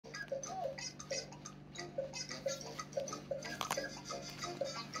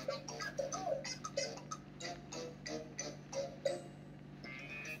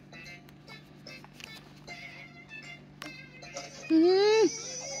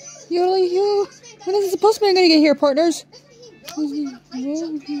Yodelay-hoo. When is the postman gonna get here, partners?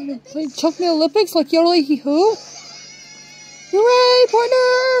 Play Choke Me Olympics like Yodelay-hoo? Hooray,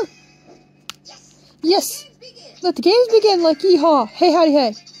 partner! Yes! Let the games begin like Yeehaw! Hey, howdy,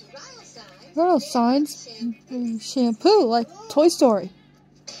 hey! Viral signs. Shampoo like Toy Story.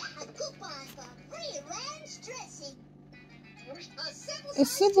 A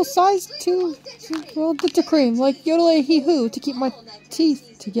simple size to Dipta Cream like Yodelay-hoo to keep my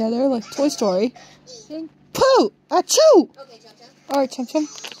teeth together like Toy Story. And poo! Achoo! Alright, Chum Chum.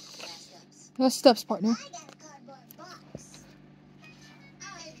 Last steps, partner.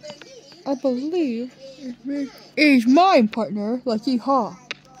 I believe it is mine, partner, like Yeehaw.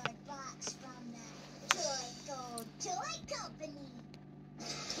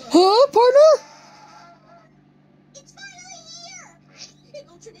 Huh, partner?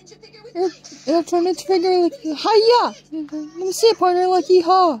 It'll turn into figure like hiya. Let me see it, partner, like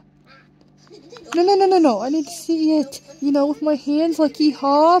Yeehaw. No. I need to see it. You know, with my hands like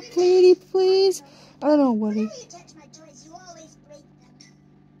Yeehaw, please. I don't know, Woody.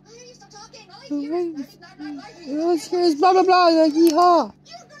 Here's blah blah blah like Yeehaw.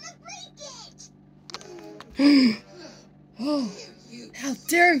 Oh, how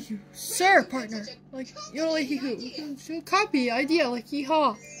dare you, sir, partner? Like Yodelay-hoo. Copy idea like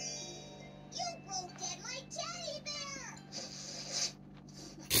Yeehaw.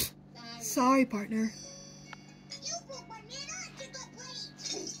 Sorry, partner.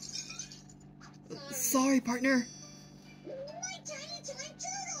 Sorry, partner.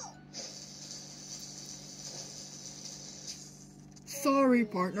 Sorry,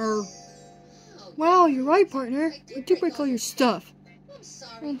 partner. Wow, you're right, partner. I do break all your stuff.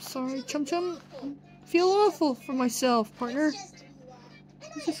 I'm sorry, Chum Chum. I feel awful for myself, partner.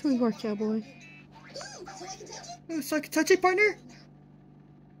 It's just really hard, cowboy. Oh, so I can touch it, partner?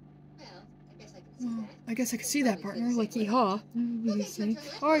 Well, I guess I can see that, partner, like Yeehaw.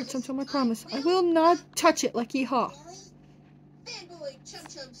 Alright, Chum Chum, I promise. I will not touch it like Yeehaw.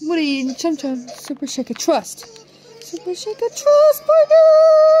 Woody and Chum Chum, Super Shake a Trust. Super Shake a Trust, partner!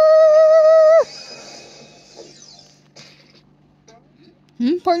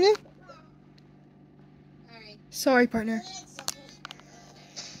 Partner? Sorry, partner.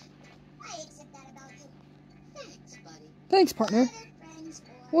 Thanks, partner.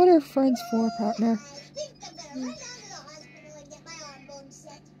 What are friends for, partner?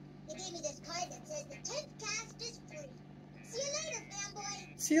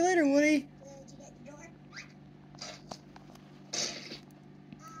 See you later, Woody.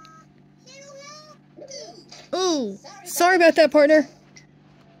 Oh, sorry about that, partner.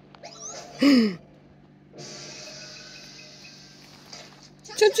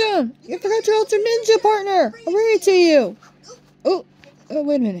 Chum, you forgot your Ultra Ninja, partner. I'll bring it to you. Oh,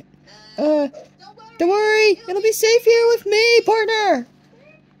 wait a minute. Don't worry, it'll be safe here with me, partner.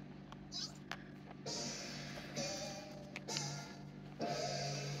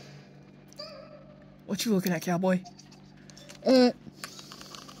 What you looking at, cowboy?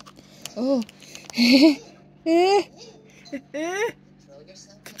 Oh.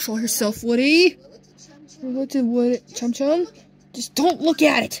 Control yourself, Woody. What did Woody? Chum Chum? Just don't look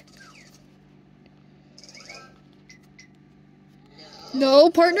at it. No,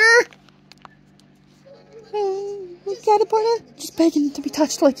 partner. Look at it, partner. Just begging to be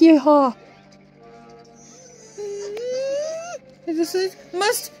touched like Yeehaw. This is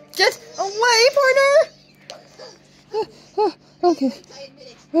must get away, partner. Okay.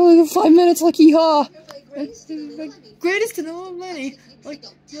 Only 5 minutes like Yeehaw. Greatest in all of Lenny. Like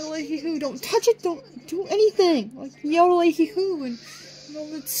Yodelay-hoo. Don't touch it. Don't do anything. Like Yodelay-hoo and all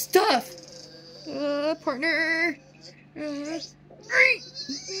that stuff. Partner. Partner.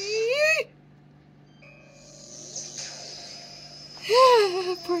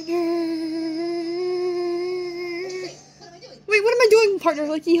 Wait, what am I doing, partner?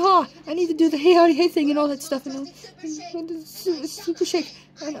 Like Yeehaw. I need to do the hey howdy hey thing and all that stuff and Super Shake.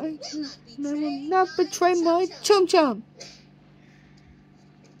 And I will not betray my Chum Chum.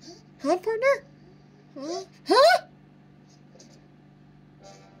 Huh, partner? Huh?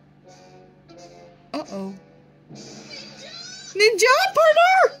 Uh-oh. Ninja,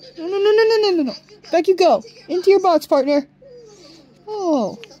 partner! No. Back you go. Into your box, partner.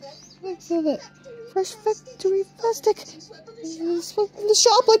 Oh. Look at that. Fresh factory plastic. From the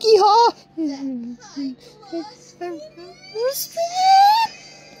shop like Yeehaw.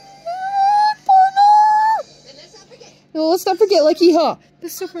 No, let's not forget like Yeehaw. The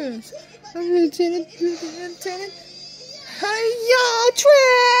surprise. Hiya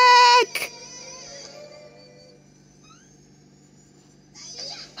trick!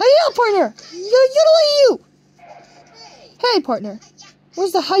 Hiya, partner! You! Hey, partner.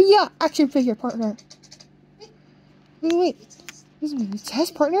 Where's the hiya action figure, partner? Wait. This is a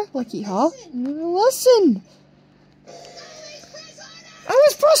test, partner? Lucky, huh? Listen! I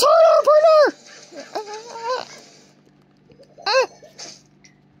was press harder, partner!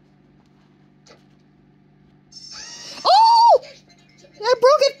 Oh! I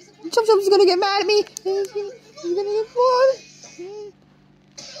broke it! Chum Chum's gonna get mad at me. He's gonna get bored.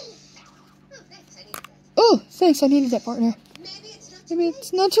 Oh, thanks. I needed that, partner. Maybe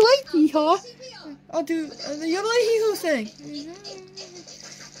it's not too late. Yeehaw. I'll do the yodeling hee-hoo thing.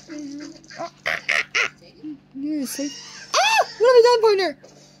 You're safe. Ah! What have I done, partner?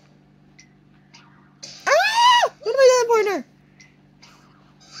 Ah! What have I done, partner?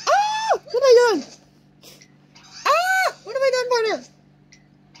 Ah! What have I done? Ah! What have I done, partner?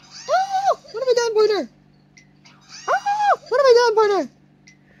 Ah! What have I done, partner? Ah! What have I done, partner?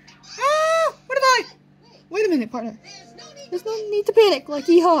 Ah! What have I? Wait a minute, partner. There's no need to panic, like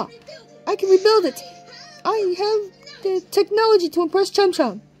yeehaw. I can rebuild it. I have the technology to impress Chum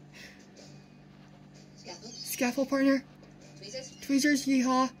Chum. Scaffold, partner. Tweezers,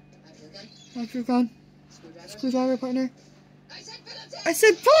 yeehaw. Electric gun. Screwdriver, partner. I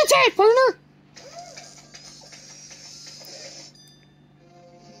said pillage, partner!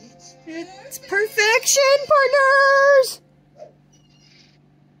 It's perfection, partners!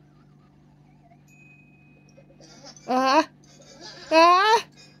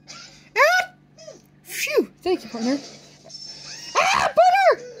 Phew! Thank you, partner. Partner!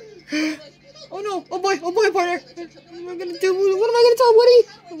 Oh no! Oh boy, partner! What am I gonna do? What am I gonna tell Woody?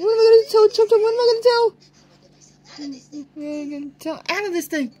 What am I gonna tell Chum Chum? What am I gonna tell? Out of this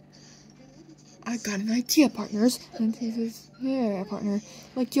thing! I got an idea, partners. And he says, yeah, partner.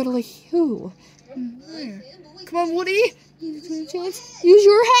 Like yodeling who? There. Come on, Woody! Use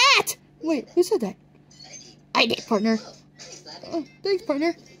your hat! Wait, who said that? I did, partner. Oh, thanks,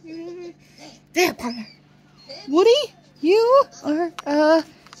 partner. There, partner. Woody, you are a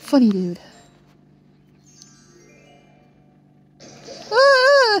funny dude.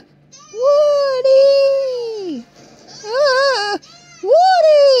 Woody!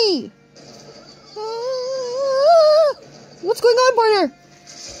 Woody! What's going on, partner?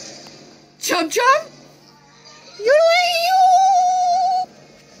 Chum Chum?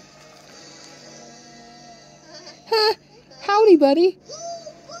 Howdy, buddy.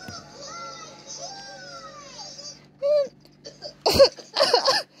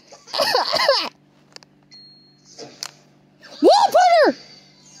 Whoa, partner!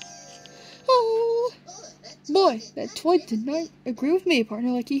 Oh, boy, that toy did not agree with me,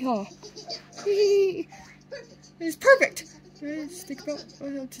 partner. Like yeehaw. It's perfect. Let's think about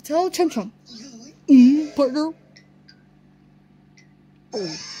to tell Chum Chum. Partner. Oh.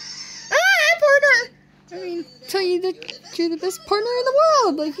 Partner! I mean, tell you that you're the best partner in the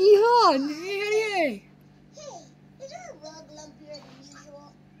world. Like yeehaw. Hey.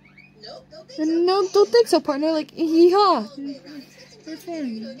 No, don't think so, partner. Like yeehaw. That's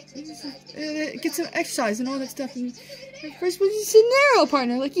fine. Get some exercise and all that stuff. And first, we'll just sit narrow,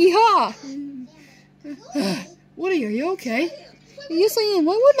 partner. Like yeehaw. Woody, are you okay? Yes, I am.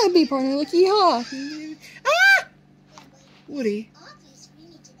 Why wouldn't I be, partner? Like yeehaw. Woody.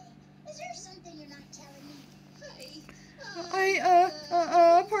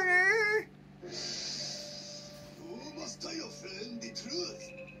 Partner. You must tell your friend the truth.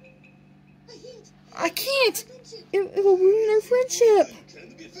 I can't. It will ruin our friendship. It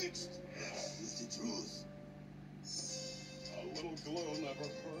can't be fixed. It's the truth. A little glow never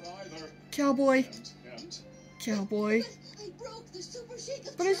hurt either. Cowboy. And Cowboy. I broke the Super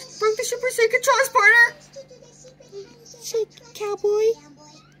Shaker. But I broke the Super Secret Trust, partner. Shake, Cowboy.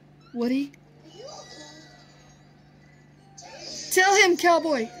 Woody. Tell him,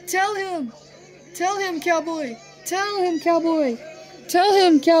 Cowboy. Tell him. Tell him, Cowboy. Tell him, Cowboy. Tell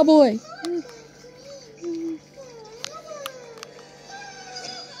him, Cowboy.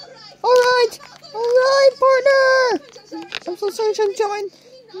 All right, partner. I'm so sorry, I'm joining.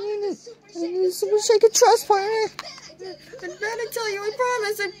 Super Shaker Trust, partner. I better tell you, I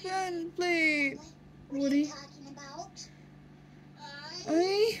promise. Please. Woody.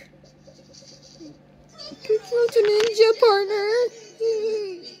 I could go to Ninja, partner.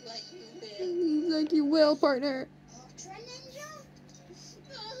 Like you will, partner.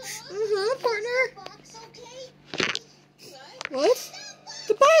 Partner. What?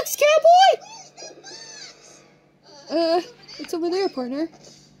 The box, Cowboy! It's over there, partner.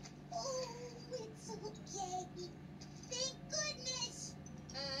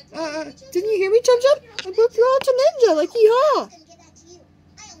 Didn't you hear me, Chum Chum? I broke you out to Ninja, like yeehaw!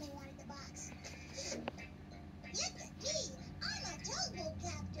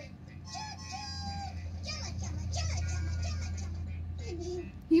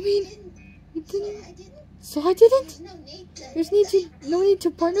 You mean you So didn't? I didn't. So I didn't? There's no need to. There's no need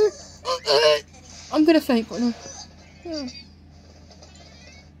to, partner. I'm gonna faint, partner. Yeah.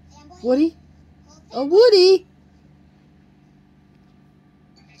 Woody? A Woody?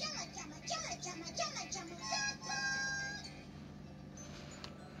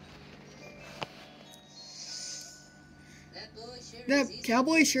 That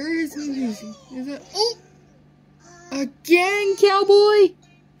cowboy sure isn't easy, is it? Oh! Again, cowboy!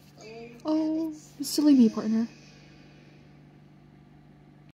 Oh, silly me, partner.